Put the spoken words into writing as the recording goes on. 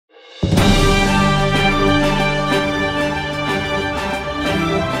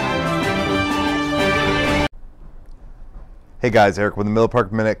Hey guys, Eric with the Miller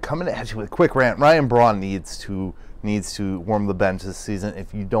Park Minute coming at you with a quick rant. Braun needs to warm the bench this season.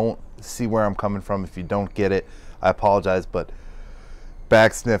 If you don't see where I'm coming from, if you don't get it, I apologize, but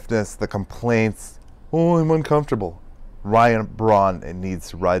back stiffness, the complaints, oh, I'm uncomfortable. Braun needs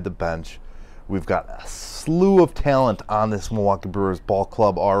to ride the bench. We've got a slew of talent on this Milwaukee Brewers ball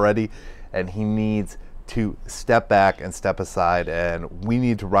club already, and he needs to step back and step aside, and we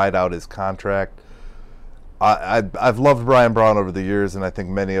need to ride out his contract. I've loved Braun over the years, and I think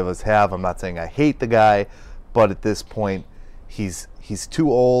many of us have. I'm not saying I hate the guy, but at this point, he's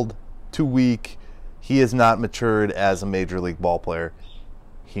too old, too weak. He has not matured as a major league ball player.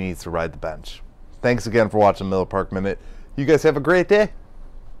 He needs to ride the bench. Thanks again for watching Miller Park Minute. You guys have a great day.